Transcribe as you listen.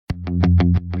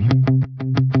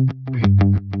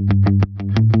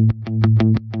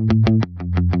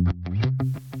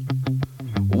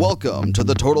Welcome to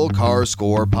the Total Car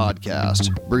Score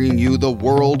podcast, bringing you the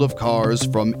world of cars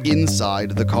from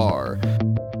inside the car.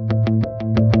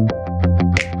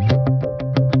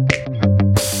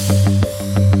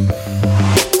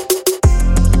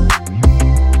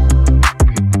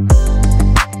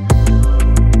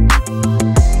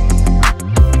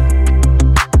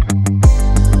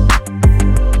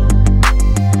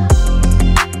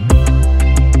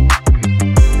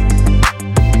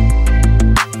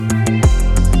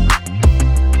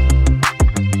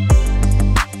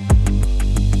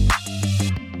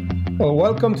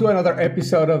 Welcome to another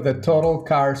episode of the Total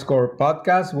Car Score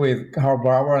podcast with Carl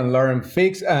Barber and Lauren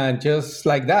Fix. And just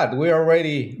like that, we're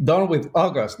already done with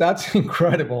August. That's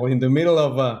incredible. In the middle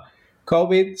of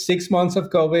COVID, 6 months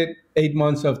of COVID, 8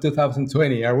 months of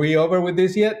 2020. Are we over with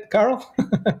this yet, Carl?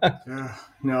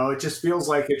 No, it just feels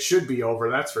like it should be over.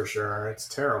 That's for sure. It's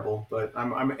terrible, but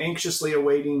I'm anxiously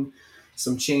awaiting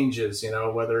some changes,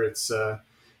 whether it's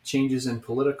changes in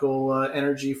political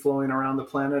energy flowing around the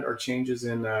planet or changes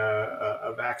in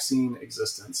a vaccine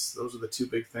existence. Those are the two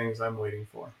big things I'm waiting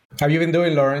for. How have you been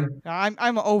doing, Lauren?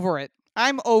 I'm over it.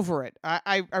 I'm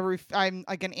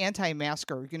like an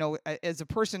anti-masker. As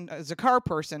a car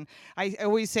person, I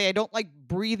always say I don't like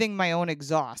breathing my own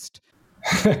exhaust.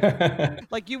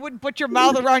 Like you wouldn't put your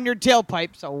mouth around your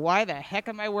tailpipe, so why the heck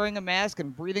am I wearing a mask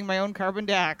and breathing my own carbon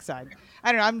dioxide?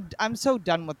 I don't know. I'm so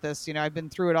done with this. I've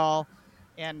been through it all.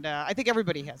 And I think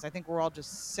everybody has. I think we're all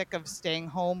just sick of staying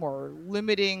home or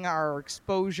limiting our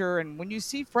exposure. And when you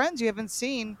see friends you haven't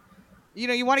seen,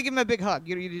 you want to give them a big hug.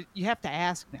 You have to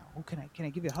ask now. Oh, can I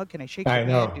give you a hug? Can I shake your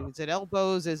hand? Is it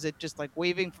elbows? Is it just like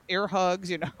waving air hugs?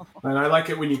 And I like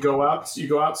it when you go out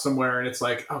somewhere and it's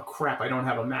like, oh crap, I don't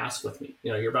have a mask with me.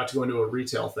 You're about to go into a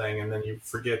retail thing and then you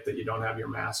forget that you don't have your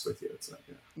mask with you. It's like,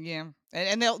 yeah.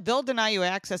 And they'll deny you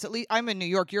access. At least I'm in New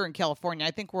York. You're in California.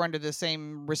 I think we're under the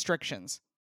same restrictions.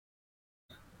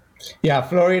 Yeah,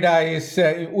 Florida is,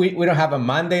 we don't have a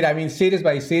mandate. I mean, cities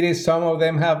by cities, some of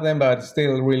them have them, but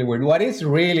still really weird. What is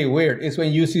really weird is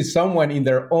when you see someone in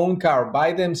their own car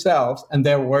by themselves and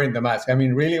they're wearing the mask. I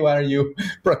mean, really, what are you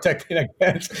protecting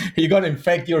against? Are you going to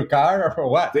infect your car or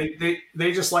what?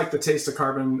 They just like the taste of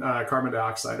carbon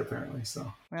dioxide, apparently.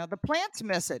 So. Well, the plants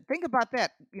miss it. Think about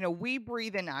that. We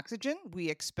breathe in oxygen.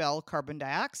 We expel carbon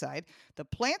dioxide. The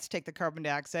plants take the carbon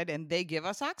dioxide and they give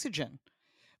us oxygen.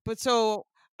 But so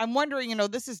I'm wondering,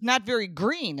 this is not very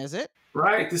green, is it?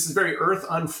 Right. This is very earth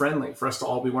unfriendly for us to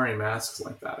all be wearing masks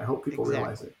like that. I hope people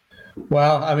realize it.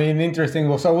 Well, I mean, interesting.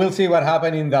 Well, so we'll see what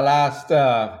happened in the last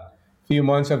few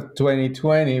months of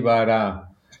 2020. But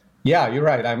yeah, you're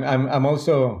right. I'm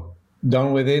also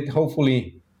done with it.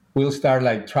 Hopefully, we'll start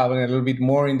traveling a little bit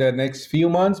more in the next few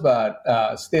months. But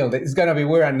still, it's going to be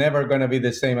weird and never going to be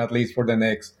the same, at least for the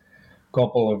next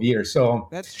couple of years. So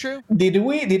that's true.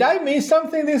 Did I miss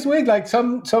something this week? Like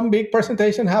some big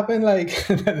presentation happened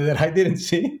that I didn't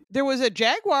see? There was a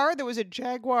Jaguar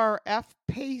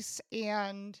F-Pace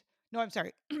and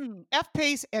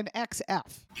F-Pace and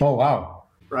XF. Oh wow.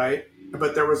 Right.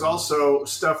 But there was also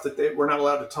stuff that we're not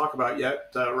allowed to talk about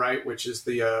yet, right? Which is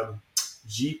the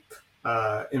Jeep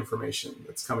information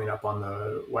that's coming up on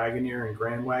the Wagoneer and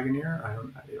Grand Wagoneer.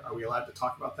 Are we allowed to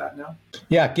talk about that now?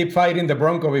 Yeah, keep fighting the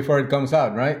Bronco before it comes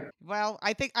out, right? Well,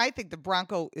 I think the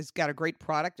Bronco has got a great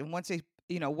product, and once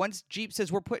Jeep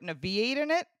says we're putting a V8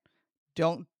 in it,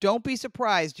 don't be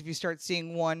surprised if you start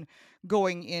seeing one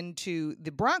going into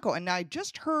the Bronco. And now I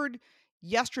just heard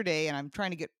yesterday, and I'm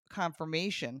trying to get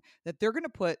confirmation that they're going to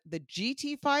put the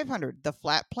GT500, the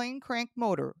flat plane crank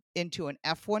motor, into an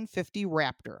F-150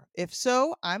 Raptor. If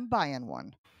so, I'm buying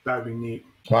one. That would be neat.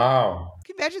 Wow.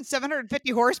 Can you imagine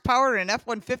 750 horsepower in an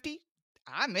F-150?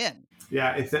 I'm in.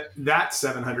 Yeah, it's that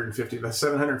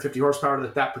 750 horsepower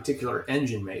that particular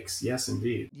engine makes. Yes,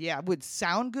 indeed. Yeah, it would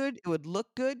sound good. It would look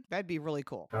good. That'd be really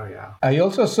cool. Oh yeah. I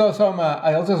also saw some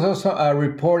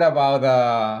report about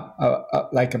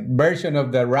like a version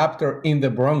of the Raptor in the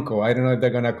Bronco. I don't know if they're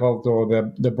gonna call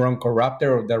it the Bronco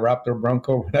Raptor or the Raptor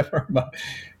Bronco, whatever. But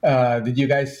did you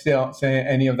guys say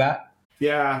any of that?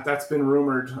 Yeah, that's been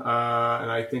rumored, and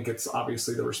I think it's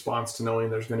obviously the response to knowing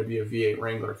there's going to be a V8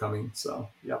 Wrangler coming. So,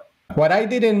 yep. What I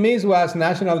didn't miss was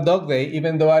National Dog Day,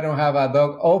 even though I don't have a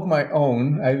dog of my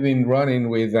own. I've been running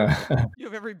with... You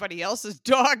have everybody else's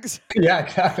dogs. Yeah,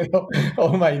 exactly.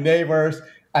 All my neighbors.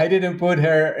 I didn't put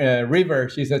her, River,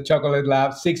 she's a chocolate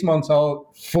lab, 6 months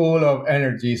old, full of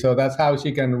energy. So that's how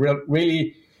she can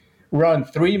really run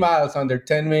 3 miles under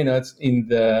 10 minutes 10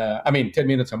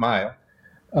 minutes a mile.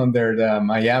 Under the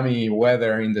Miami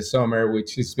weather in the summer,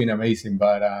 which has been amazing.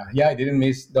 But yeah, I didn't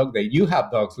miss Dog Day. You have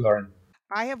dogs, Lauren.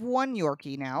 I have one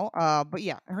Yorkie now, but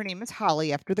yeah, her name is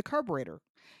Holly after the carburetor.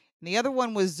 And the other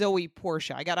one was Zoe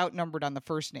Portia. I got outnumbered on the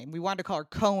first name. We wanted to call her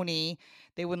Coney.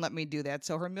 They wouldn't let me do that.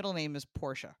 So her middle name is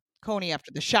Portia. Coney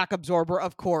after the shock absorber,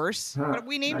 of course. But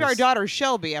we named our daughter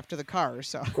Shelby after the car.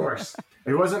 So Of course.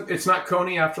 It's not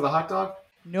Coney after the hot dog?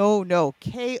 No,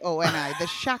 Koni, the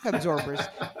shock absorbers.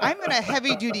 I'm in a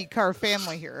heavy-duty car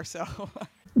family here, so.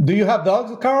 Do you have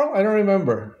dogs, Carl? I don't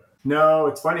remember. No,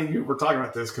 it's funny you were talking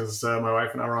about this because my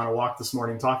wife and I were on a walk this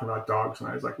morning talking about dogs, and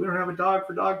I was like, we don't have a dog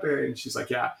for Dog Day. And she's like,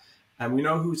 yeah. And we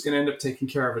know who's going to end up taking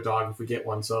care of a dog if we get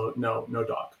one, so no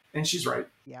dog. And she's right.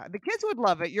 Yeah, the kids would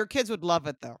love it. Your kids would love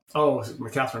it, though. Oh,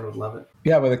 Catherine would love it.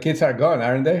 Yeah, but the kids are gone,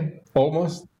 aren't they?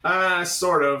 Almost?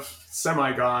 Sort of.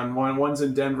 Semi-gone. One's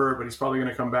in Denver, but he's probably going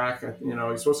to come back.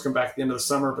 He's supposed to come back at the end of the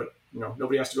summer, but,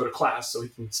 nobody has to go to class, so he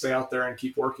can stay out there and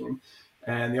keep working.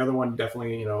 And the other one,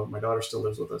 definitely, my daughter still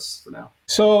lives with us for now.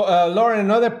 So, Lauren,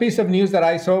 another piece of news that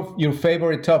I saw, your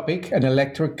favorite topic, an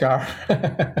electric car.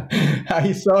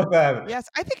 I saw that. Yes,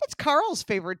 I think it's Carl's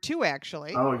favorite too,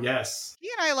 actually. Oh, yes. He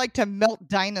and I like to melt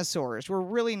dinosaurs. We're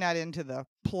really not into the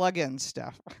plug-in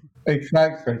stuff.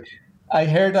 Exactly. I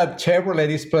heard that Chevrolet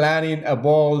is planning a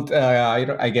Bolt,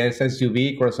 I guess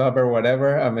SUV, crossover,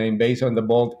 whatever. I mean, based on the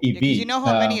Bolt EV. Because you know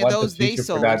how many of What's those the they future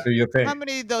sold? for that, do you think? How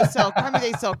many of those sell? How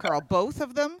many they sell, Carl? Both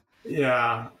of them?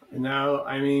 Yeah. No,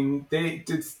 I mean, they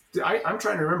did. I'm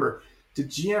trying to remember. Did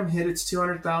GM hit its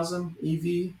 200,000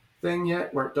 EV thing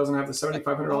yet, where it doesn't have the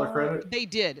 $7,500 credit? They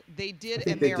did,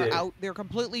 and they're out. They're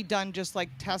completely done, just like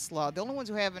Tesla. The only ones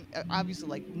who haven't, obviously,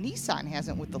 like Nissan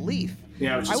hasn't with the Leaf.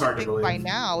 Yeah, which is hard to believe. By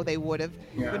now they would have,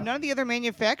 Yeah. but none of the other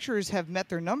manufacturers have met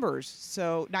their numbers.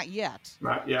 So not yet.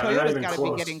 Toyota's got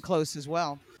to be getting close as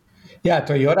well. Yeah,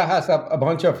 Toyota has a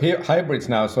bunch of hybrids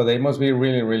now, so they must be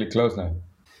really, really close now.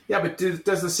 Yeah, but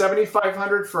does the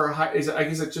 7,500 for is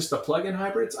it just the plug-in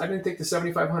hybrids? I didn't think the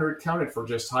 7,500 counted for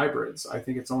just hybrids. I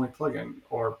think it's only plug-in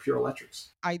or pure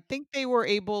electrics. I think they were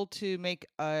able to make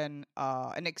an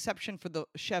exception for the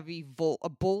Chevy Volt.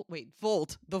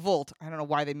 The Volt. I don't know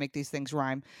why they make these things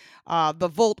rhyme. The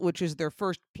Volt, which is their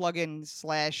first plug-in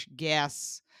 /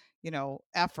 gas,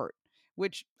 effort,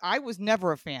 which I was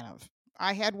never a fan of.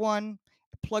 I had one,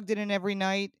 plugged it in every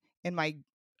night, and my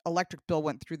electric bill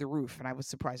went through the roof, and I was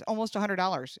surprised. Almost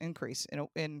 $100 increase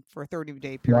in for a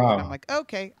 30-day period. Wow. And I'm like,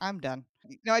 okay, I'm done.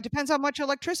 It depends how much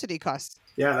electricity costs.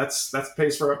 Yeah, that's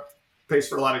pays for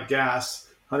a lot of gas.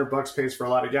 $100 pays for a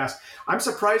lot of gas. I'm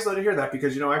surprised though to hear that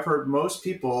because I've heard most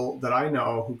people that I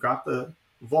know who got the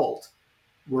Volt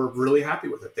were really happy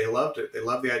with it. They loved it. They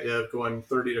loved the idea of going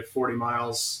 30 to 40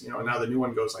 miles. Now the new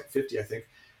one goes like 50, I think,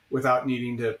 without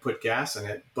needing to put gas in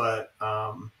it. But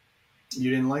you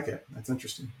didn't like it. That's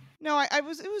interesting. No, it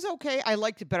was okay. I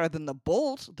liked it better than the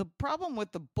Bolt. The problem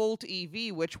with the Bolt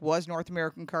EV, which was North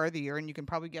American Car of the Year, and you can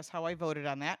probably guess how I voted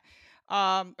on that.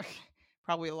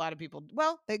 Probably a lot of people.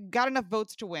 Well, they got enough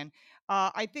votes to win.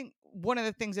 I think one of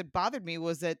the things that bothered me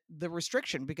was that the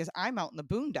restriction, because I'm out in the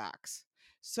boondocks.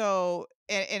 So,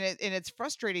 and it's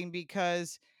frustrating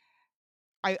because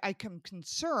I'm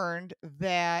concerned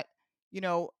that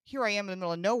here I am in the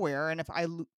middle of nowhere, and if I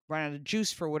run out of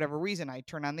juice for whatever reason, I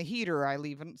turn on the heater, I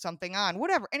leave something on,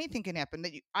 whatever, anything can happen.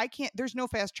 I can't. There's no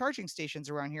fast charging stations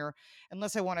around here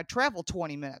unless I want to travel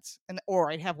 20 minutes,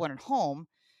 or I'd have one at home.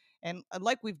 And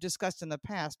like we've discussed in the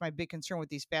past, my big concern with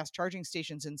these fast charging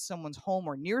stations in someone's home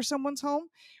or near someone's home,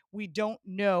 we don't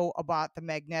know about the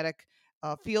magnetic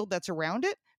field that's around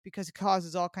it because it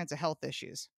causes all kinds of health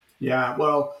issues. Yeah,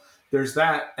 well, there's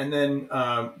that. And then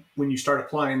when you start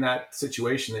applying that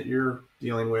situation that you're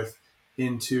dealing with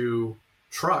into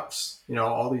trucks,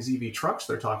 all these EV trucks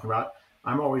they're talking about,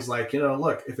 I'm always like,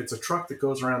 look, if it's a truck that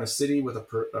goes around a city with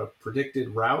a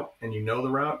predicted route and the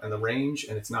route and the range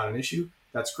and it's not an issue,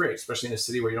 that's great, especially in a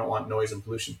city where you don't want noise and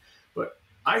pollution. But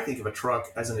I think of a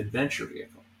truck as an adventure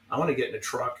vehicle. I want to get in a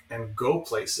truck and go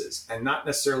places and not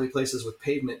necessarily places with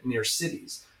pavement near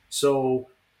cities. So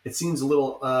it seems a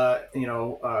little,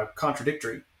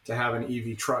 contradictory to have an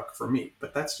EV truck for me,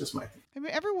 but that's just my thing. I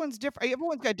mean, everyone's different.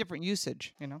 Everyone's got different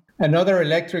usage, Another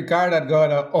electric car that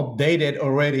got updated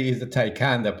already is the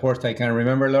Taycan, the Porsche Taycan.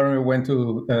 Remember, Lauren, we went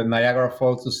to Niagara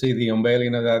Falls to see the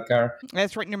unveiling of that car?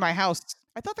 That's right near my house.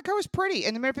 I thought the car was pretty.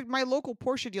 And the matter of fact, my local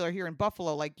Porsche dealer here in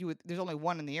Buffalo, there's only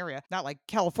one in the area, not like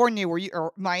California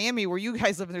or Miami where you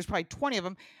guys live, and there's probably 20 of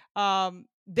them.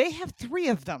 They have 3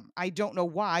 of them. I don't know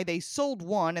why. They sold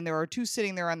one, and there are 2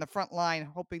 sitting there on the front line,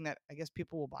 hoping that I guess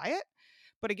people will buy it.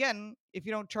 But again, if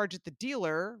you don't charge at the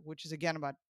dealer, which is again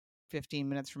about 15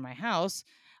 minutes from my house,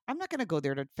 I'm not going to go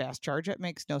there to fast charge. It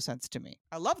makes no sense to me.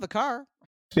 I love the car.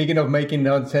 Speaking of making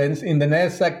no sense, in the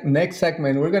next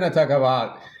segment, we're going to talk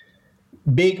about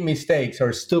big mistakes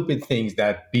or stupid things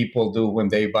that people do when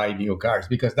they buy new cars,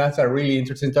 because that's a really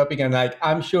interesting topic. And like,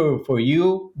 I'm sure for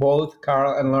you both,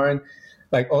 Carl and Lauren,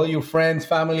 like all your friends,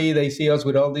 family, they see us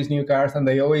with all these new cars and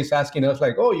they always asking us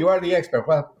like, oh, you are the expert,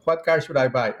 what car should I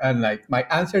buy? And like my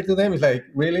answer to them is like,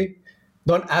 really,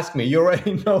 don't ask me, you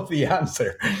already know the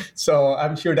answer. So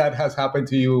I'm sure that has happened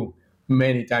to you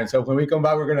many times. So when we come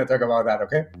back, we're going to talk about that.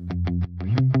 Okay.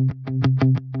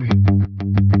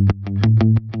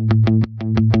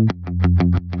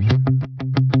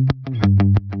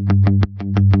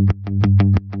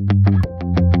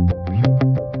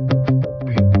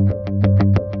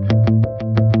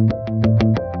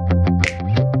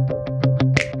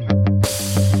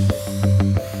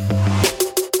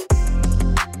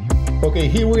 Okay,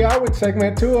 here we are with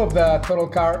segment 2 of the Total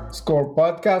Car Score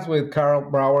podcast with Carl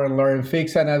Brauer and Lauren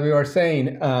Fix. And as we were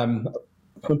saying,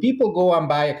 when people go and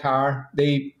buy a car,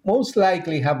 they most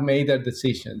likely have made their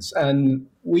decisions. And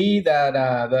we,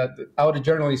 the auto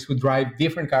journalists who drive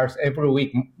different cars every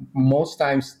week, most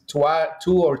times 2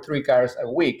 or 3 cars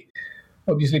a week,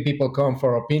 obviously people come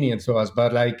for opinions to us.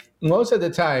 But like most of the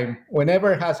time,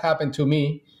 whenever it has happened to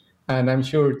me, and I'm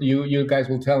sure you guys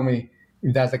will tell me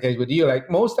if that's the case with you,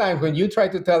 like most times when you try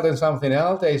to tell them something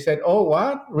else, they said, oh,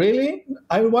 what? Really?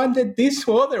 I wanted this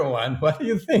other one. What do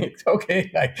you think? Okay,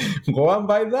 like go and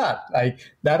buy that. Like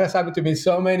that has happened to me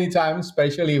so many times,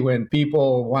 especially when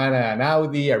people want an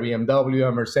Audi, a BMW,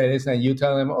 a Mercedes, and you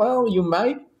tell them, well, you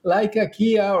might like a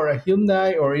Kia or a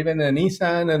Hyundai or even a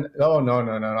Nissan. And oh, no,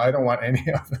 I don't want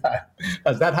any of that.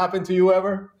 Has that happened to you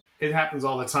ever? It happens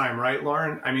all the time, right,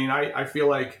 Lauren? I mean, I feel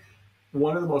like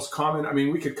one of the most common, I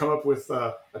mean, we could come up with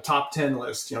a top 10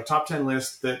 list, top 10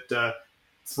 list that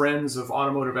friends of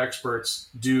automotive experts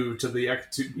do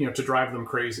to drive them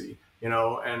crazy, and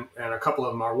a couple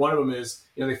of them are, one of them is,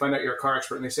 they find out you're a car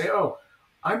expert and they say, oh,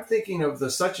 I'm thinking of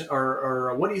the such,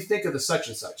 or what do you think of the such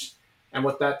and such? And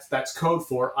what that's code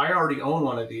for, I already own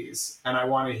one of these and I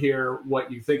want to hear what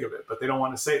you think of it, but they don't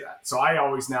want to say that. So I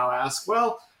always now ask,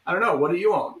 well, I don't know, what do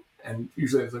you own? And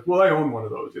usually it's like, well, I own one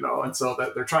of those, and so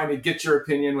that they're trying to get your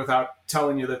opinion without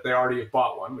telling you that they already have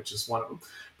bought one, which is one of them.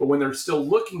 But when they're still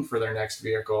looking for their next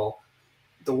vehicle,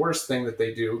 the worst thing that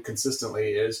they do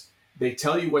consistently is they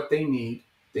tell you what they need.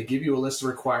 They give you a list of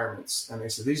requirements and they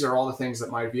say, these are all the things that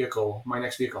my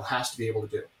next vehicle has to be able to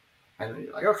do. And then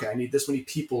you're like, okay, I need this many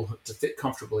people to fit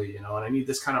comfortably, and I need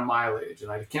this kind of mileage,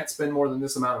 and I can't spend more than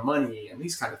this amount of money, and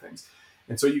these kind of things.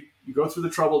 And so you go through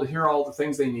the trouble to hear all the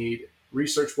things they need,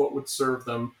 research what would serve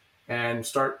them, and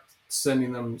start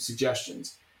sending them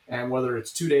suggestions. And whether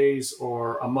it's 2 days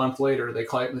or a month later, they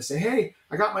call you and they say, hey,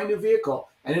 I got my new vehicle,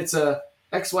 and it's a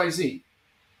XYZ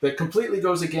that completely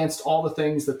goes against all the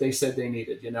things that they said they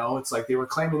needed. It's like they were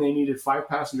claiming they needed 5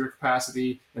 passenger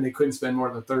capacity and they couldn't spend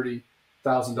more than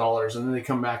 $30,000. And then they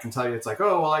come back and tell you, it's like,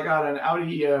 oh, well, I got an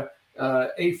Audi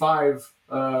A5,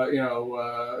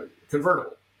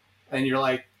 convertible. And you're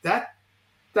like,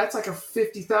 that's like a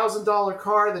 $50,000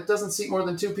 car that doesn't seat more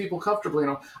than 2 people comfortably.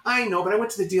 I know, but I went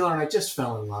to the dealer and I just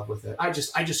fell in love with it. I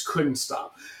just couldn't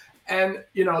stop. And,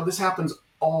 this happens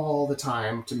all the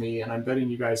time to me, and I'm betting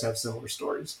you guys have similar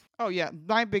stories. Oh, yeah.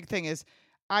 My big thing is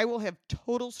I will have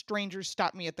total strangers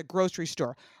stop me at the grocery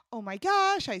store. Oh my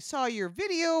gosh, I saw your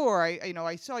video, or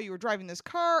I saw you were driving this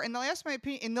car, and they'll ask my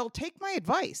opinion and they'll take my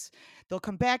advice. They'll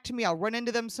come back to me. I'll run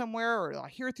into them somewhere, or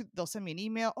they'll send me an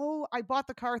email. Oh, I bought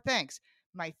the car. Thanks.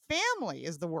 My family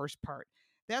is the worst part.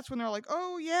 That's when they're like,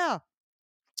 oh yeah,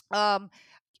 I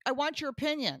want your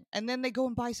opinion. And then they go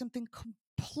and buy something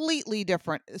completely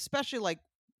different, especially like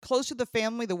close to the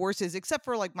family. The worst is, except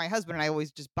for like my husband and I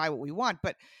always just buy what we want.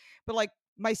 But like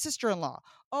my sister-in-law,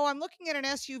 oh, I'm looking at an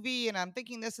SUV and I'm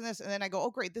thinking this and this. And then I go,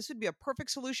 oh, great, this would be a perfect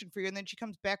solution for you. And then she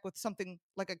comes back with something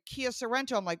like a Kia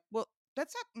Sorento. I'm like, well,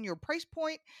 that's not in your price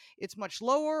point. It's much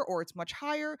lower or it's much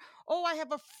higher. Oh, I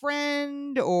have a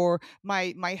friend, or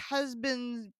my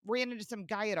husband ran into some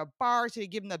guy at a bar, so he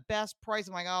give him the best price.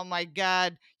 I'm like, oh my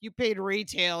God, you paid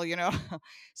retail,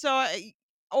 So,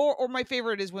 or my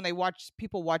favorite is when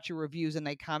people watch your reviews and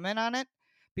they comment on it,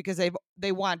 because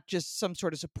they want just some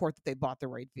sort of support that they bought the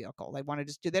right vehicle. They want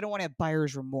to they don't want to have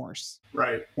buyer's remorse.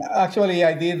 Right. Actually,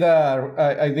 I did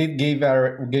give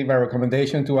a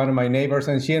recommendation to one of my neighbors,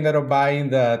 and she ended up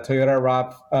buying the Toyota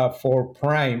RAV4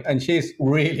 Prime, and she's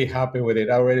really happy with it.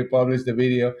 I already published the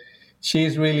video.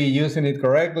 she's really using it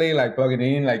correctly, like plugging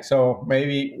it in. Like, so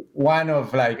maybe one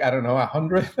of like, I don't know,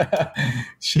 100.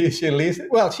 She listened.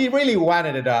 Well, she really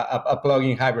wanted a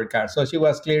plug-in hybrid car. So she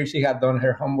was clear she had done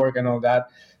her homework and all that.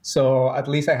 So at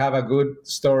least I have a good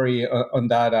story on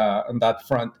that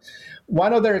front.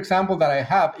 One other example that I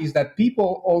have is that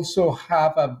people also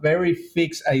have a very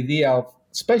fixed idea of,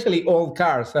 especially old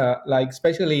cars, like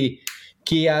especially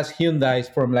Kias,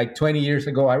 Hyundais from like 20 years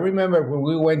ago. I remember when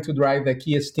we went to drive the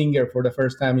Kia Stinger for the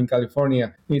first time in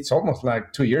California. It's almost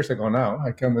like 2 years ago now.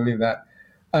 I can't believe that.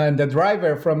 And the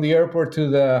driver from the airport to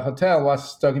the hotel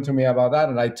was talking to me about that.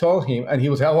 And I told him, and he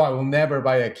was like, oh, I will never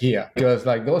buy a Kia because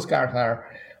like those cars are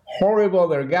horrible.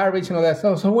 They're garbage and all that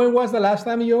stuff. So when was the last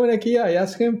time you owned a Kia? I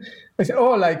asked him. I said,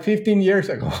 oh, like 15 years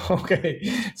ago. Okay.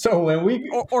 So when we...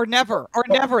 Or never.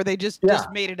 They just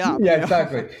made it up. Yeah,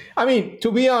 exactly. I mean,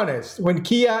 to be honest, when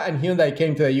Kia and Hyundai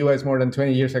came to the US more than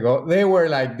 20 years ago, they were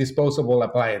like disposable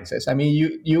appliances. I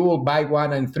mean, you will buy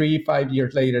one and 3-5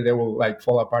 years later, they will like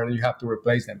fall apart and you have to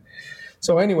replace them.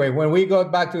 So anyway, when we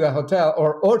got back to the hotel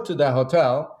or to the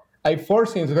hotel, I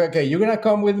forced him to go, okay, you're going to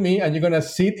come with me and you're going to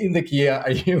sit in the Kia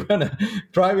and you're going to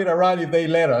drive it around if they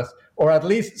let us, or at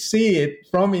least see it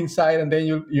from inside, and then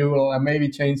you will maybe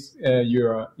change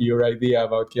your idea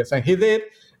about Kias. And he did,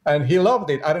 and he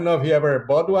loved it. I don't know if he ever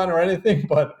bought one or anything,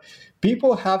 but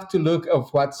people have to look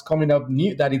of what's coming up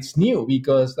new, that it's new,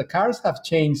 because the cars have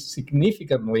changed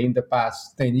significantly in the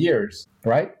past 10 years,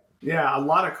 right? Yeah, a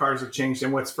lot of cars have changed.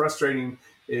 And what's frustrating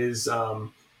is,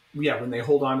 when they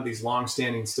hold on to these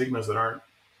long-standing stigmas that aren't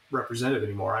represented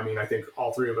anymore. I mean, I think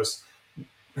all three of us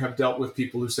have dealt with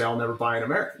people who say, I'll never buy an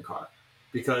American car.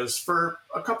 Because for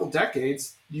a couple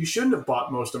decades, you shouldn't have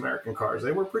bought most American cars.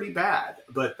 They were pretty bad.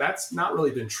 But that's not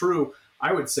really been true,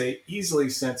 I would say, easily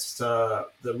since the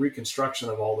reconstruction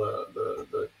of all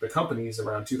the companies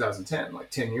around 2010,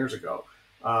 like 10 years ago.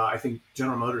 I think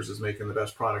General Motors is making the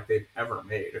best product they've ever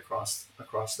made across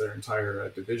their entire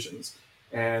divisions.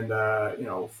 And,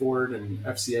 Ford and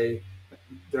FCA,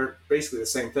 they're basically the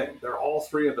same thing. They're all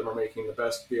three of them are making the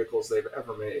best vehicles they've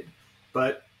ever made.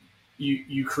 But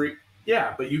you create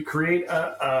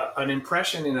an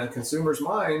impression in a consumer's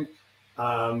mind.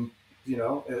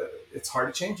 It's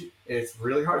hard to change it. It's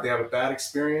really hard. They have a bad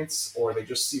experience, or they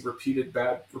just see repeated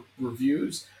bad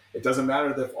reviews. It doesn't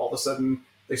matter if all of a sudden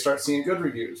they start seeing good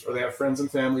reviews, or they have friends and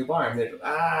family buy them. They just,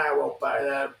 I won't buy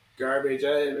that garbage.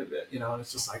 And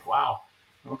it's just like, wow.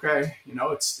 Okay,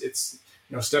 it's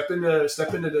step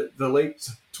into the late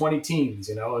 20 teens,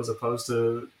 as opposed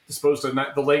to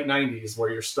the late 90s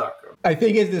where you're stuck. I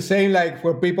think it's the same like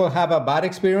where people have a bad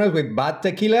experience with bad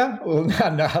tequila,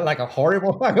 like a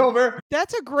horrible hangover.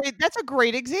 That's a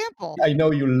great example. I know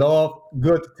you love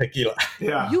good tequila.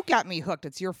 Yeah, you got me hooked.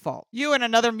 It's your fault. You and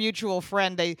another mutual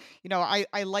friend.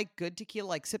 I like good tequila,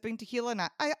 like sipping tequila, and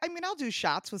I mean I'll do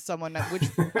shots with someone, which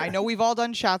I know we've all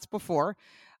done shots before.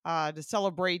 To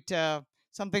celebrate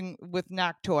something with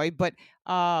NACTOY, but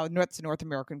that's the North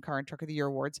American Car and Truck of the Year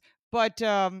Awards. But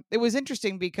it was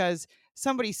interesting because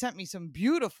somebody sent me some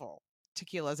beautiful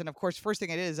tequilas. And of course, first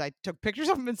thing I did is I took pictures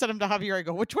of them and sent them to Javier. I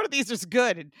go, which one of these is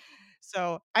good? And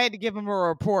so I had to give him a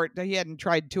report that he hadn't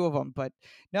tried two of them. But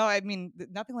no, I mean,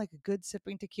 nothing like a good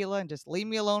sipping tequila and just leave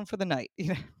me alone for the night.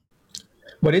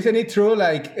 But isn't it true,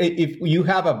 like, if you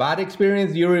have a bad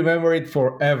experience, you remember it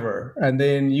forever. And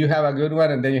then you have a good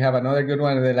one, and then you have another good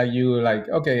one, and then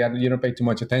okay, you don't pay too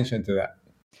much attention to that.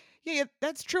 Yeah,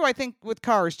 that's true. I think with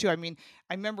cars, too. I mean,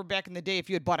 I remember back in the day, if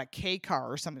you had bought a K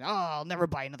car or something, I'll never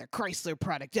buy another Chrysler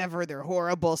product ever. They're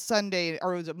horrible. Was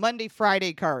it Monday,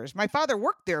 Friday cars? My father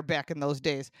worked there back in those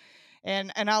days.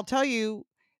 And I'll tell you,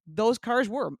 those cars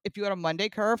were. If you had a Monday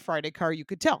car or Friday car, you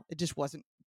could tell. It just wasn't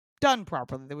done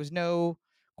properly. There was no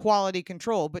quality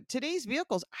control. But today's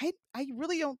vehicles, I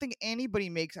really don't think anybody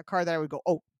makes a car that I would go,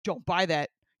 oh, don't buy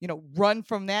that. Run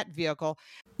from that vehicle.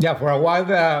 Yeah, for a while,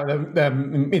 the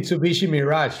Mitsubishi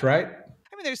Mirage, right?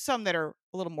 I mean, there's some that are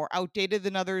a little more outdated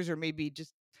than others, or maybe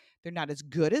just they're not as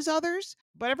good as others.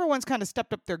 But everyone's kind of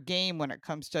stepped up their game when it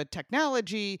comes to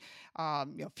technology,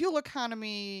 fuel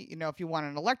economy. If you want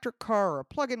an electric car or a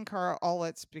plug-in car, all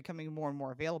that's becoming more and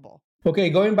more available.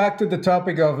 Okay, going back to the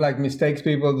topic of like mistakes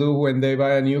people do when they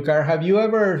buy a new car, have you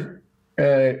ever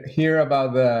hear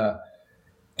about the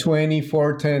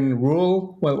 24/10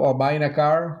 rule while buying a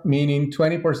car, meaning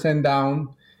 20%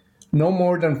 down, no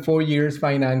more than 4 years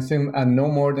financing, and no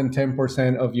more than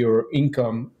 10% of your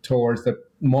income towards the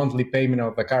monthly payment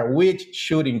of the car, which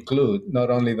should include not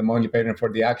only the monthly payment for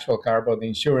the actual car, but the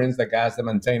insurance, the gas, the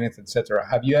maintenance, etc.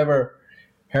 Have you ever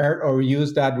heard or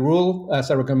used that rule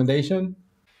as a recommendation?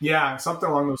 Yeah, something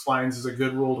along those lines is a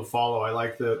good rule to follow. I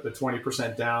like the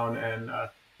 20% down, and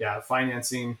yeah,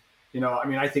 financing, I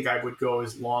mean, I think I would go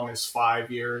as long as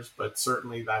 5 years, but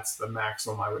certainly that's the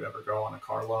maximum I would ever go on a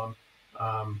car loan.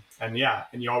 And yeah,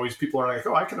 and people are like,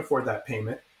 oh, I can afford that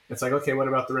payment. It's like, okay, what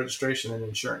about the registration and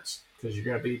insurance? Because you're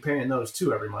going to be paying those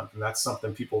too every month. And that's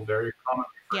something people very commonly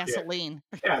forget. Gasoline.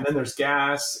 Yeah, and then there's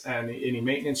gas and any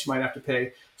maintenance you might have to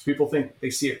pay. So people think they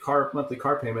see a monthly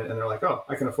car payment and they're like, oh,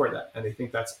 I can afford that. And they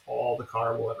think that's all the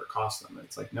car will ever cost them. And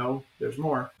it's like, no, there's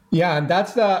more. Yeah, and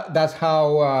that's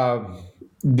how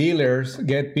dealers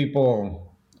get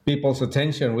people's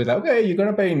attention with, okay, you're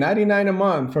gonna pay $99 a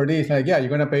month for this. Like, yeah, you're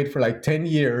gonna pay it for like 10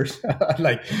 years,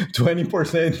 like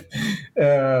 20%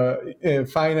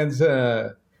 finance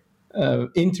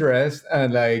interest,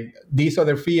 and like this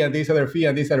other fee and this other fee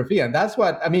and this other fee. And that's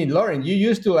what I mean, Lauren, you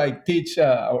used to like teach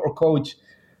or coach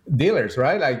dealers,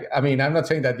 right? Like, I mean, I'm not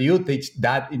saying that you teach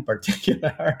that in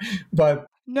particular, but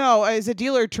No, as a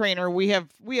dealer trainer, we have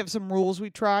some rules we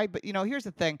try, but here's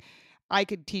the thing. I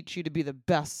could teach you to be the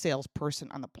best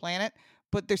salesperson on the planet,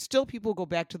 but there's still people who go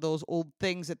back to those old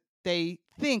things that they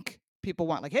think people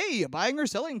want. Like, hey, you buying or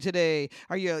selling today?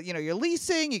 Are you're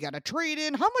leasing? You got a trade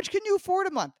in? How much can you afford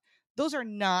a month? Those are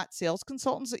not sales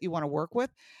consultants that you want to work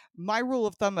with. My rule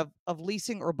of thumb of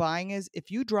leasing or buying is if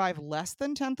you drive less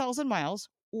than 10,000 miles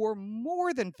or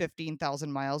more than 15,000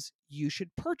 miles, you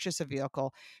should purchase a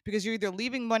vehicle, because you're either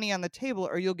leaving money on the table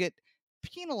or you'll get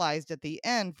penalized at the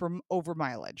end for over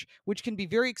mileage, which can be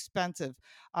very expensive.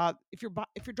 If you're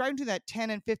driving to that 10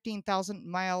 and 15,000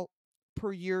 mile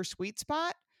per year sweet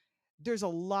spot, there's a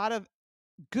lot of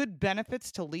good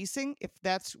benefits to leasing if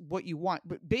that's what you want.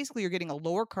 But basically, you're getting a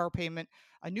lower car payment,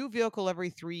 a new vehicle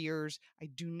every 3 years. I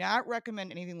do not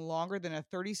recommend anything longer than a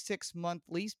 36-month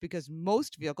lease, because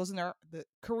most vehicles, and the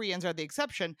Koreans are the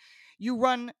exception, you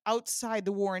run outside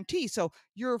the warranty. So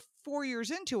you're 4 years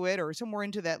into it, or somewhere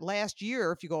into that last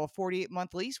year, if you go a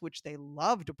 48-month lease, which they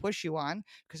love to push you on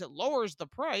because it lowers the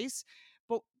price.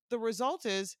 But the result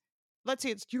is, let's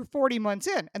say you're 40 months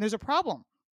in and there's a problem.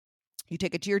 You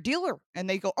take it to your dealer and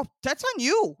they go, oh, that's on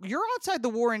you. You're outside the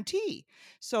warranty.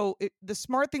 So the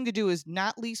smart thing to do is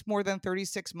not lease more than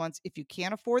 36 months. If you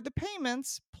can't afford the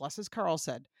payments, plus, as Carl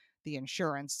said, the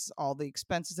insurance, all the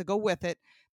expenses that go with it,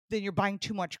 then you're buying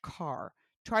too much car.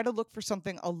 Try to look for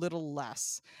something a little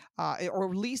less,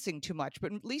 or leasing too much.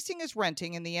 But leasing is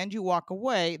renting. In the end, you walk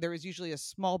away. There is usually a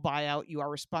small buyout. You are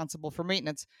responsible for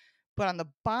maintenance. But on the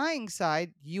buying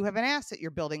side, you have an asset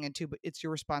you're building into, but it's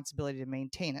your responsibility to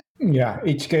maintain it. Yeah,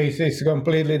 each case is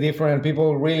completely different.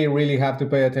 People really, really have to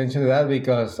pay attention to that,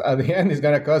 because at the end, it's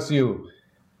going to cost you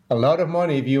a lot of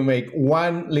money if you make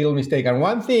one little mistake. And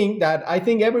one thing that I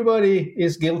think everybody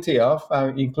is guilty of,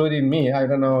 including me, I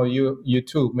don't know, you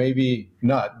too, maybe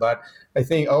not, but I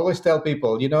think I always tell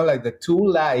people, like the two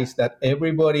lies that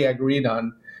everybody agreed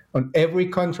on every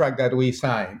contract that we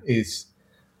sign is,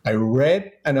 I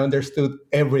read and understood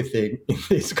everything in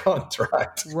this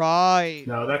contract. Right.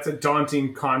 No, that's a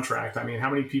daunting contract. I mean,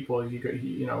 how many people you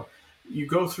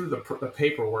go through the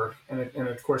paperwork, and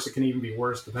of course it can even be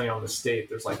worse depending on the state.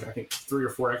 There's like, I think 3 or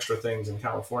 4 extra things in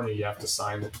California you have to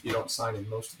sign that you don't sign in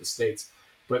most of the states.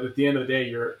 But at the end of the day,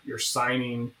 you're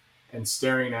signing and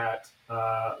staring at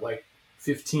like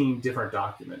 15 different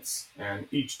documents, and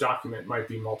each document might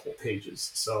be multiple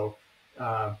pages. So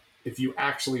if you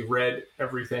actually read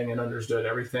everything and understood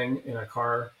everything in a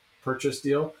car purchase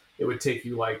deal, it would take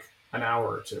you like an hour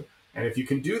or two. And if you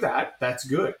can do that, that's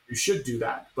good. You should do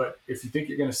that. But if you think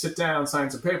you're going to sit down,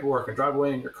 sign some paperwork, and drive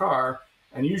away in your car,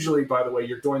 and usually, by the way,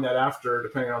 you're doing that after,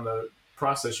 depending on the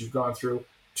process you've gone through,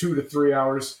 2 to 3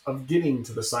 hours of getting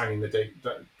to the signing the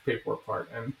paperwork part.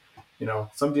 And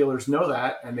some dealers know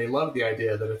that, and they love the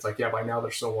idea that it's like, yeah, by now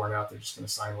they're so worn out, they're just going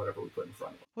to sign whatever we put in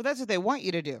front of them. Well, that's what they want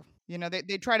you to do.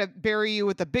 They try to bury you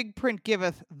with the big print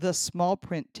giveth, the small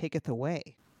print taketh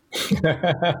away.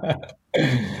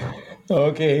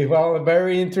 Okay, well, a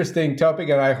very interesting topic,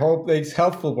 and I hope it's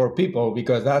helpful for people,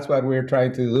 because that's what we're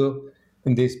trying to do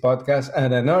in this podcast.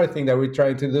 And another thing that we're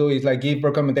trying to do is like give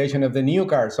recommendation of the new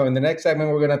cars. So in the next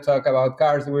segment, we're going to talk about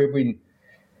cars that we've been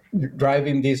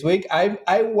driving this week. I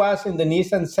was in the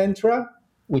Nissan Sentra,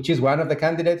 which is one of the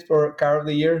candidates for Car of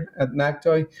the Year at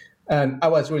NACTOY, and I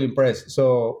was really impressed.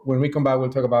 So when we come back, we'll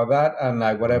talk about that and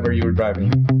like whatever you're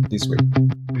driving this week.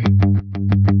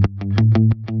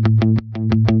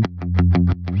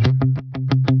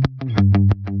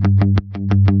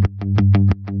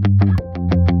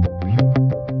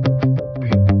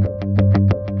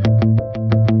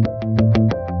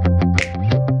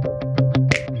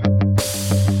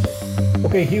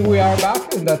 Okay, here we are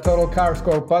back in the Total Car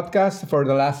Score podcast for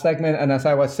the last segment. And as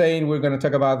I was saying, we're going to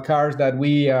talk about cars that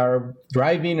we are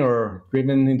driving or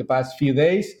driven in the past few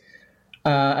days.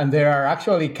 And there are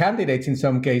actually candidates in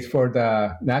some case for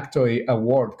the NACTOY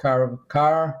award,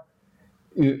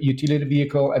 utility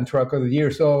vehicle and truck of the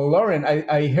year. So Lauren,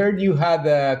 I heard you had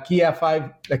the Kia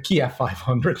 500,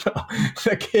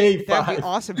 the K5. That'd be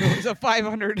awesome if it was a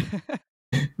 500.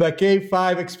 The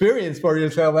K5 experience for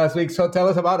yourself last week. So tell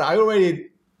us about it. I already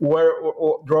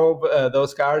drove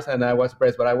those cars and I was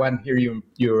impressed, but I want to hear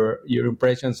your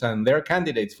impressions, and they're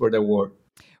candidates for the award.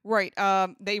 Right.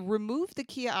 They removed the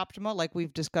Kia Optima, like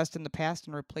we've discussed in the past,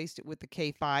 and replaced it with the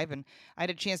K5. And I had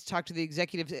a chance to talk to the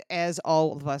executives, as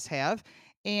all of us have.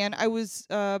 And I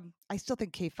still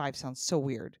think K5 sounds so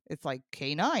weird. It's like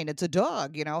K9, it's a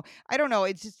dog, I don't know.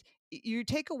 It's just, you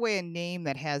take away a name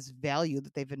that has value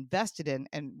that they've invested in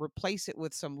and replace it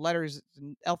with some letters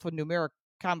and alphanumeric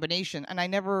combination. And I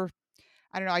don't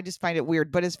know. I just find it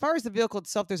weird. But as far as the vehicle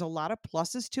itself, there's a lot of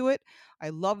pluses to it. I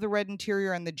love the red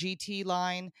interior on the GT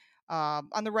line.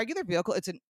 On the regular vehicle,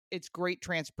 it's great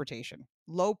transportation,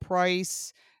 low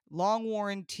price, long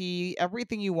warranty,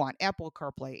 everything you want. Apple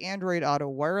CarPlay, Android Auto,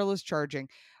 wireless charging.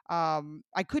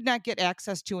 I could not get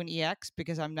access to an EX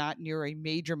because I'm not near a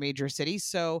major city.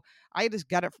 So I just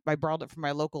I borrowed it from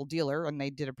my local dealer, and they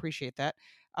did appreciate that.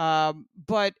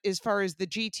 But as far as the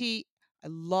GT, I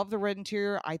love the red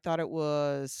interior. I thought it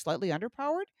was slightly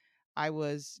underpowered. I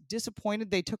was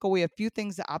disappointed they took away a few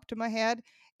things that Optima had,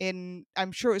 and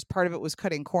I'm sure it was part of it was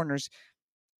cutting corners.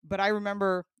 But I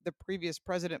remember the previous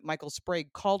president, Michael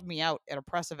Sprague, called me out at a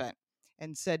press event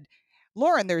and said,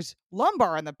 Lauren, there's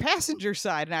lumbar on the passenger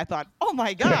side. And I thought, oh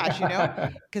my gosh,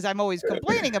 because I'm always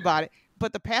complaining about it.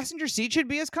 But the passenger seat should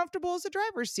be as comfortable as the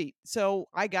driver's seat. So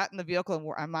I got in the vehicle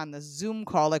and I'm on the Zoom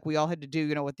call like we all had to do,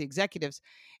 with the executives.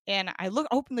 And I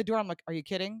opened the door. I'm like, are you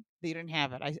kidding? They didn't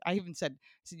have it. I even said,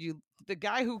 the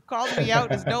guy who called me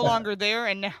out is no longer there.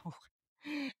 And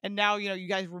now, you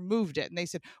guys removed it. And they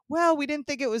said, well, we didn't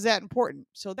think it was that important.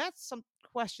 So that's some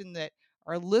question that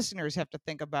our listeners have to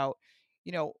think about.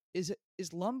 Is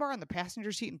lumbar on the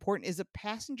passenger seat important?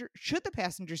 Should the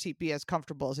passenger seat be as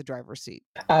comfortable as a driver's seat?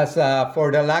 As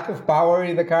for the lack of power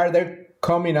in the car, they're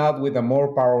coming out with a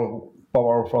more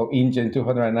powerful engine,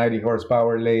 290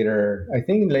 horsepower later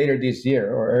this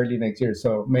year or early next year.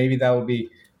 So maybe that will be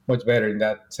much better in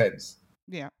that sense.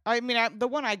 Yeah, I mean, the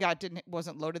one I got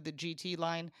wasn't loaded, the GT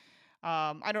line.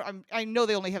 I know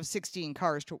they only have 16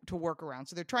 cars to work around,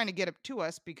 so they're trying to get it to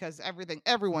us because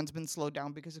everyone's been slowed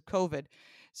down because of COVID.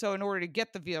 So in order to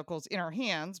get the vehicles in our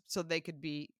hands, so they could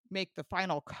make the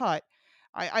final cut,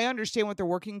 I understand what they're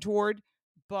working toward,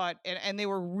 but and they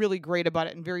were really great about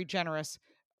it and very generous.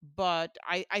 But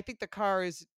I think the car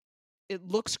it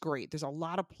looks great. There's a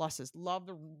lot of pluses. Love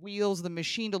the wheels, the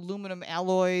machined aluminum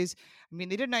alloys. I mean,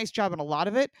 they did a nice job on a lot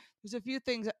of it. There's a few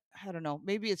things, I don't know,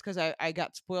 maybe it's because I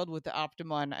got spoiled with the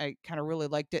Optima and I kind of really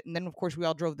liked it. And then, of course, we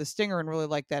all drove the Stinger and really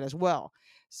liked that as well.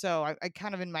 So I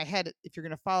kind of in my head, if you're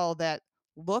going to follow that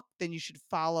look, then you should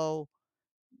follow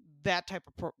that type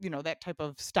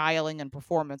of styling and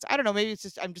performance. I don't know. Maybe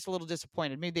I'm just a little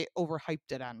disappointed. Maybe they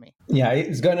overhyped it on me. Yeah,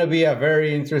 it's going to be a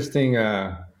very interesting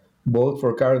vote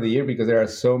for Car of the Year because there are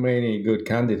so many good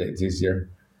candidates this year.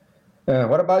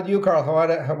 What about you, Carl?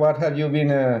 What have you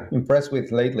been impressed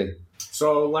with lately?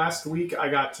 So last week I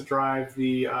got to drive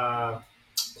the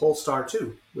Polestar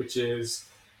 2, which is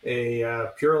a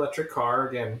pure electric car.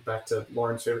 Again, back to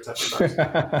Lauren's favorite type of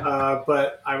cars.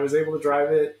 But I was able to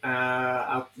drive it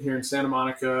out here in Santa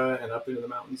Monica and up into the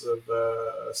mountains of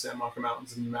Santa Monica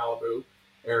Mountains in Malibu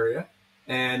area.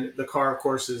 And the car, of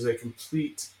course, is a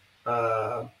complete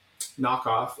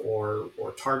knockoff or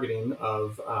targeting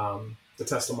of the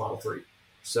Tesla Model 3.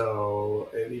 So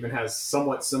it even has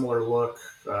somewhat similar look,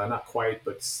 not quite,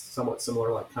 but somewhat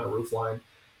similar, like kind of roofline,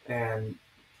 and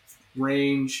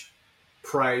range,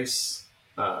 price,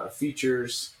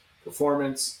 features,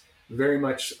 performance, very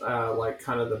much like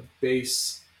kind of the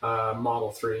base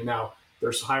Model 3. Now,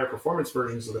 there's higher performance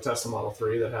versions of the Tesla Model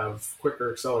 3 that have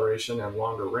quicker acceleration and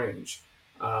longer range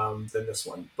than this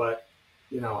one. But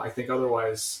I think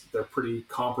otherwise they're pretty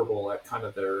comparable at kind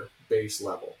of their base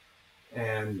level.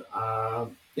 And,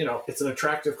 it's an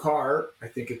attractive car. I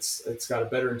think it's got a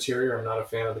better interior. I'm not a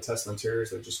fan of the Tesla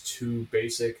interiors. They're just too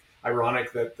basic.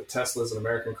 Ironic that the Tesla is an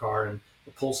American car and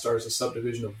the Polestar is a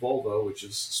subdivision of Volvo, which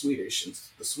is Swedish. And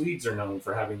the Swedes are known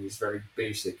for having these very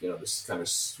basic, this kind of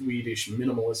Swedish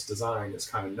minimalist design is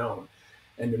kind of known.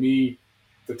 And to me,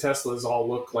 the Teslas all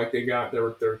look like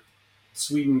they're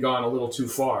Sweden gone a little too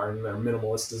far in their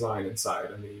minimalist design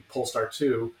inside. And the Polestar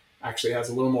 2 actually has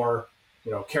a little more,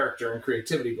 character and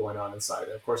creativity going on inside.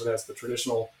 And of course, it has the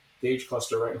traditional gauge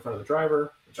cluster right in front of the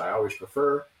driver, which I always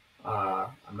prefer.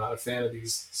 I'm not a fan of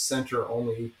these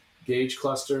center-only gauge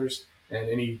clusters. And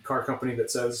any car company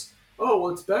that says, "Oh,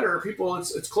 well, it's better. People,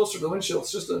 it's closer to the windshield.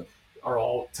 It's just are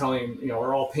all telling,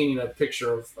 are all painting a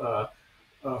picture of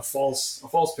a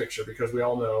false picture, because we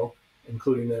all know,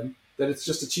 including them, that it's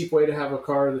just a cheap way to have a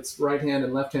car that's right hand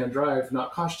and left hand drive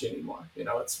not cost you anymore. It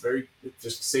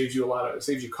just saves you it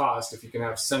saves you cost if you can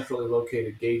have centrally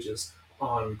located gauges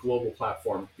on global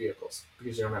platform vehicles,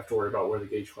 because you don't have to worry about where the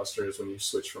gauge cluster is when you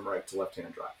switch from right to left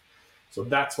hand drive. So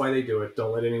that's why they do it.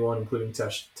 Don't let anyone, including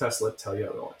Tesla, tell you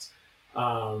otherwise.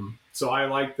 So I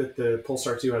like that the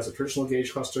Polestar 2 has a traditional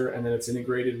gauge cluster, and then it's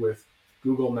integrated with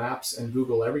Google Maps and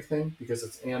Google Everything, because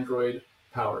it's Android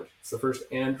powered. It's the first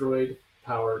Android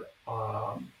powered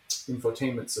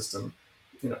infotainment system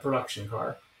in a production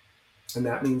car. And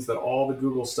that means that all the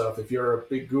Google stuff, if you're a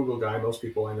big Google guy, most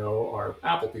people I know are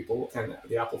Apple people, and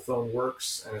the Apple phone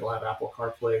works and it'll have Apple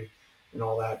CarPlay and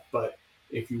all that. But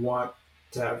if you want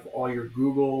to have all your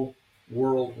Google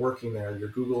world working there, your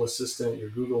Google Assistant, your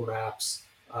Google Maps,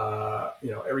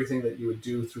 everything that you would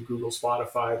do through Google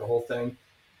Spotify, the whole thing,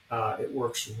 it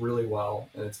works really well,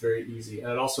 and it's very easy. And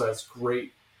it also has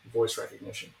great voice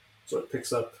recognition. So it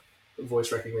picks up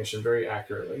voice recognition very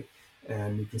accurately.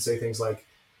 And you can say things like,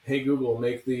 "Hey, Google,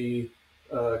 make the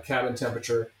cabin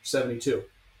temperature 72."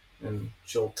 And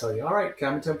she'll tell you, "All right,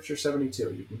 cabin temperature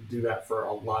 72. You can do that for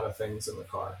a lot of things in the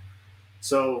car.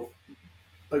 So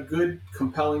a good,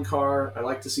 compelling car. I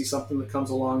like to see something that comes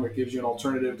along that gives you an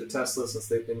alternative to Tesla, since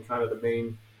they've been kind of the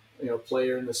main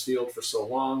player in this field for so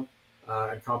long.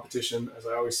 And competition, as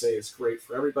I always say, is great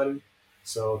for everybody.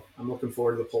 So I'm looking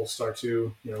forward to the Polestar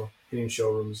 2, hitting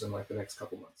showrooms in like the next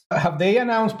couple months. Have they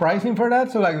announced pricing for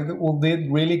that? So will they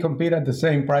really compete at the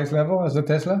same price level as the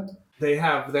Tesla? They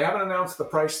haven't announced the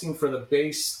pricing for the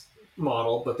base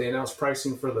model, but they announced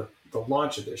pricing for the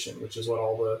launch edition, which is what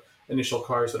all the initial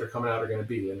cars that are coming out are going to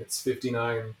be. And it's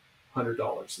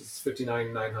 $5,900. It's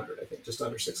 $59,900, I think, just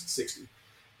under $660.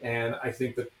 And I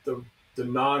think that the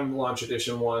non-launch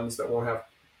edition ones that won't have,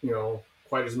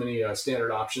 quite as many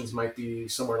standard options might be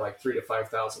somewhere like 3,000 to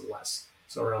 5,000 less.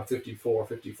 So around 54,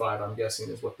 55, I'm guessing,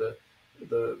 is what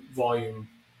the volume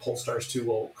Polestars 2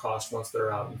 will cost once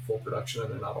they're out in full production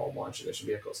and they're not all launch edition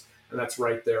vehicles. And that's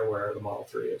right there where the Model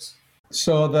 3 is.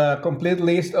 So the complete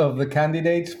list of the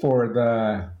candidates for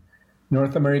the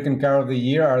North American Car of the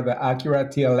Year are the Acura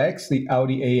TLX, the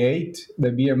Audi A8,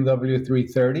 the BMW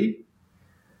 330,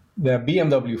 the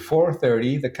BMW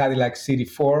 430, the Cadillac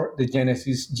CT4, the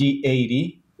Genesis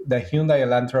G80, the Hyundai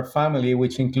Elantra family,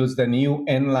 which includes the new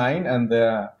N-Line and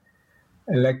the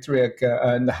electric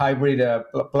and the hybrid,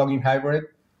 plug-in hybrid,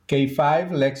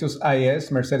 K5, Lexus IS,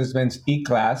 Mercedes-Benz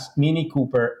E-Class, Mini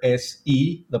Cooper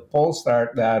SE, the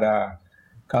Polestar that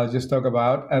Carl just talked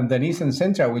about, and the Nissan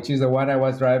Sentra, which is the one I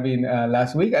was driving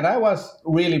last week. And I was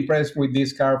really impressed with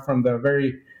this car from the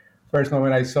very first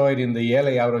moment I saw it in the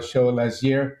LA Auto Show last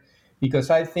year, because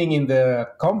I think in the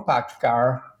compact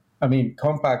car,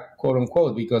 compact, quote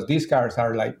unquote, because these cars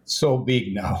are like so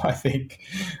big now, I think,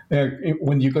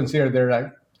 when you consider they're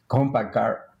like compact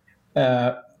car.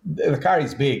 The car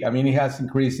is big. It has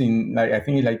increased in, I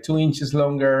think it's like 2 inches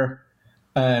longer,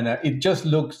 and it just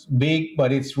looks big,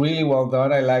 but it's really well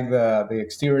done. I like the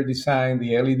exterior design,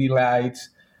 the LED lights,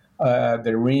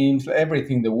 the rims,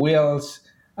 everything, the wheels.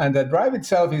 And the drive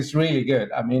itself is really good.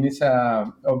 It's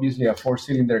obviously a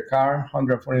 4-cylinder car,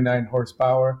 149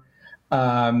 horsepower.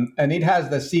 And it has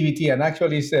the CVT. And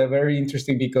actually, it's very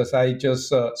interesting because I just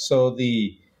saw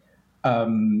the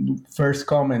first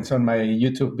comments on my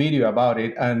YouTube video about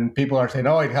it. And people are saying,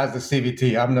 "Oh, it has the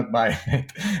CVT. I'm not buying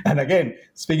it." And again,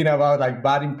 speaking about like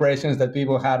bad impressions that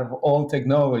people had of old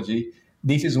technology,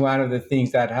 this is one of the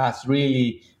things that has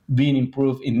really been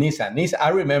improved in Nissan. I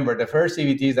remember the first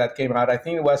CVTs that came out, I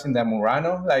think it was in the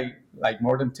Murano, like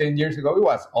more than 10 years ago. It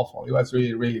was awful. It was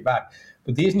really, really bad.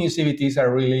 But these new CVTs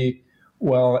are really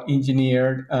well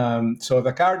engineered. So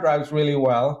the car drives really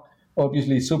well.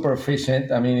 Obviously, super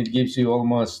efficient. It gives you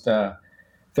almost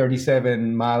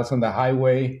 37 miles on the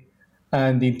highway.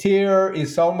 And the interior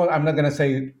is almost, I'm not going to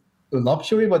say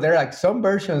luxury, but there are like some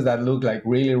versions that look like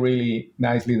really, really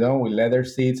nicely done with leather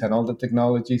seats and all the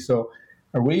technology. So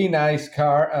a really nice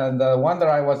car, and the one that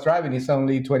I was driving is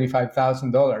only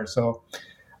 $25,000, so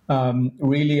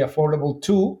really affordable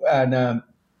too. And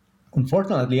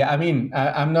unfortunately, I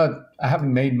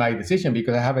haven't made my decision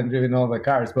because I haven't driven all the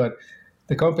cars, but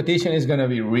the competition is going to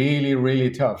be really,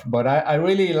 really tough. But I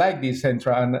really like this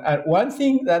Sentra, and one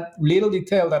thing, that little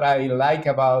detail that I like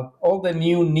about all the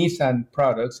new Nissan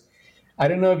products, I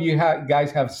don't know if you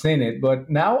guys have seen it, but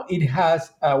now it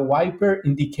has a wiper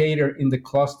indicator in the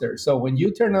cluster. So when you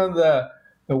turn on the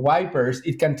wipers,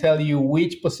 it can tell you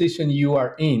which position you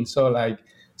are in. So like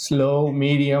slow,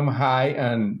 medium, high,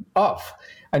 and off.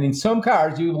 And in some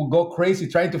cars, you will go crazy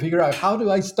trying to figure out how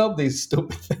do I stop this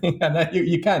stupid thing, and then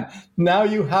you can't. Now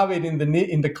you have it in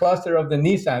the cluster of the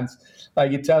Nissans,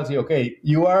 like it tells you, okay,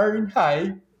 you are in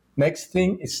high. Next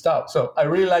thing is stop. So I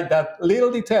really like that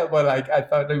little detail, but like I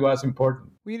thought it was important.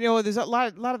 There's a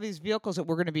lot of these vehicles that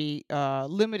we're going to be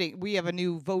limiting. We have a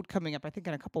new vote coming up, I think,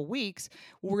 in a couple weeks.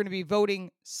 We're going to be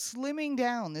voting slimming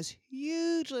down this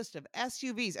huge list of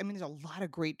SUVs. I mean, there's a lot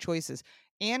of great choices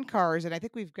and cars, and I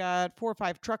think we've got 4 or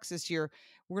 5 trucks this year.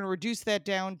 We're going to reduce that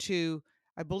down to,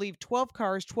 I believe, 12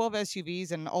 cars, 12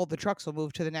 SUVs, and all the trucks will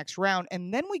move to the next round.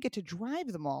 And then we get to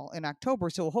drive them all in October.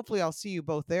 So hopefully I'll see you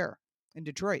both there in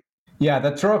Detroit. Yeah,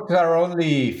 the trucks are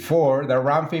only 4. The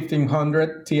Ram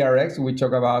 1500 TRX, we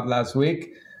talked about last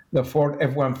week, the Ford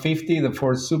F-150, the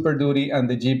Ford Super Duty, and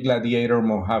the Jeep Gladiator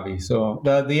Mojave. So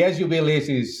the SUV list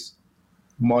is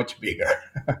much bigger.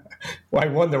 I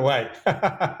wonder why.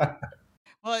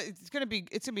 Well, it's gonna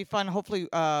be fun. Hopefully,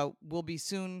 we'll be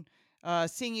soon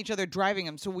seeing each other driving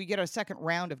them. So we get a second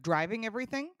round of driving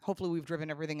everything. Hopefully, we've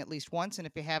driven everything at least once, and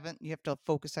if you haven't, you have to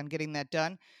focus on getting that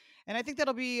done. And I think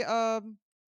that'll be a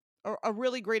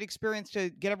really great experience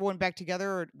to get everyone back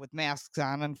together with masks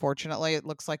on. Unfortunately, it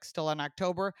looks like still in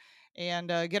October, and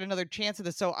get another chance of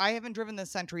this. So I haven't driven the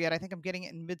Sentra yet. I think I'm getting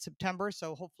it in mid-September.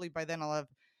 So hopefully by then I'll have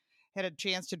had a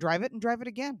chance to drive it and drive it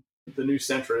again. The new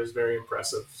Sentra is very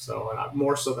impressive. So, and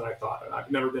more so than I thought. And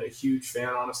I've never been a huge fan,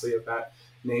 honestly, of that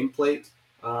nameplate.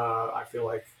 I feel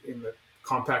like in the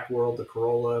compact world, the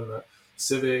Corolla and the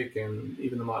Civic and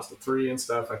even the Mazda 3 and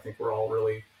stuff, I think we're all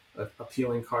really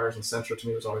appealing cars, and Sentra to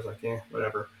me was always like,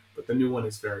 whatever. But the new one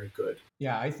is very good.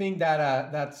 Yeah, I think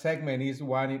that that segment is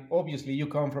one. Obviously, you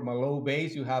come from a low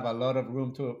base; you have a lot of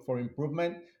room for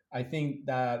improvement. I think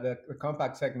that the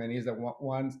compact segment is the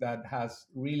ones that has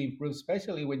really improved,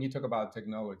 especially when you talk about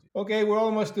technology. Okay, we're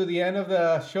almost to the end of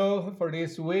the show for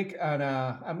this week, and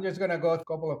I'm just gonna go a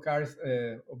couple of cars,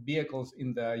 vehicles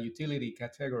in the utility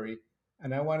category.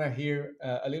 And I want to hear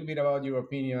a little bit about your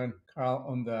opinion, Carl,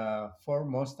 on the Ford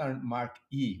Mustang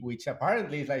Mach-E, which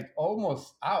apparently is like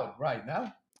almost out right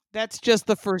now. That's just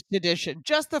the first edition.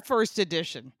 Just the first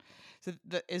edition. So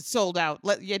is sold out.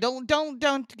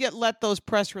 Don't let those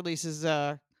press releases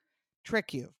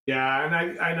trick you. Yeah,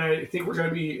 and I think we're going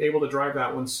to be able to drive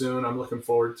that one soon. I'm looking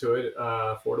forward to it.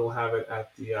 Ford will have it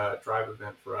at the drive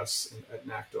event for us at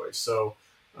NACDOY. So,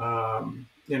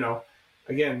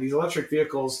 again, these electric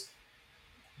vehicles.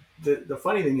 The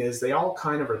funny thing is they all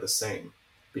kind of are the same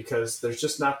because there's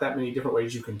just not that many different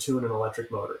ways you can tune an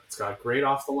electric motor. It's got great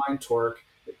off-the-line torque.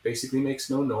 It basically makes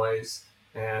no noise,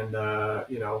 and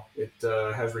it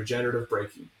has regenerative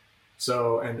braking.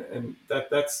 So and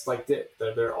that's like it.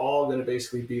 They're all going to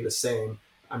basically be the same.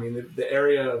 I mean, the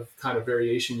area of kind of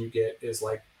variation you get is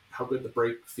like how good the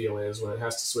brake feel is when it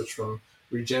has to switch from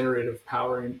regenerative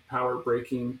power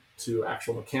braking to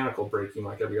actual mechanical braking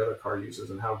like every other car uses,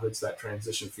 and how good's that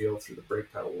transition feel through the brake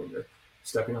pedal when you're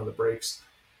stepping on the brakes,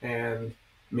 and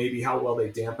maybe how well they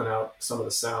dampen out some of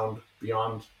the sound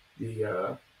beyond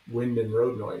the wind and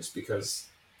road noise, because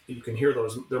you can hear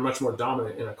those. They're much more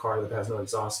dominant in a car that has no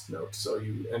exhaust note, so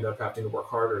you end up having to work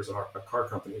harder as a car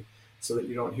company so that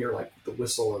you don't hear like the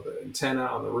whistle of the antenna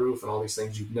on the roof and all these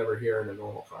things you'd never hear in a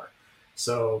normal car.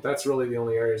 So that's really the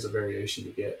only areas of variation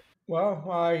you get. Well,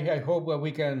 I hope that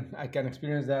I can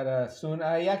experience that soon.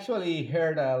 I actually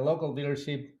heard a local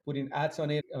dealership putting ads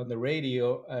on it on the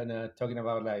radio and talking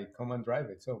about like come and drive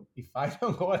it. So if I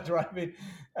don't go and drive it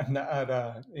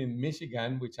in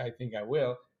Michigan, which I think I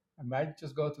will, I might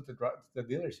just go to the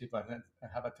dealership and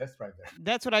have a test drive there.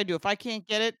 That's what I do. If I can't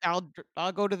get it, I'll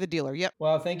go to the dealer. Yep.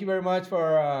 Well, thank you very much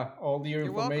for all your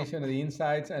You're information welcome. and the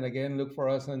insights. And again, look for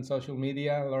us on social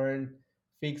media, Lauren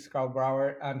Fix, Carl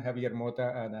Brower, and Javier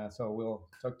Mota. And so we'll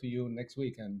talk to you next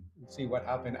week and see what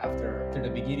happened after the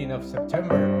beginning of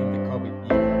September in the COVID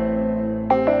year.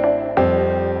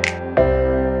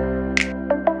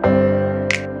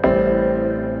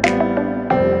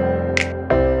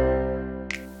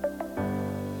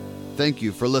 Thank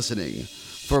you for listening.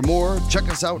 For more, check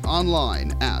us out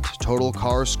online at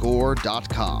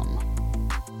TotalCarScore.com.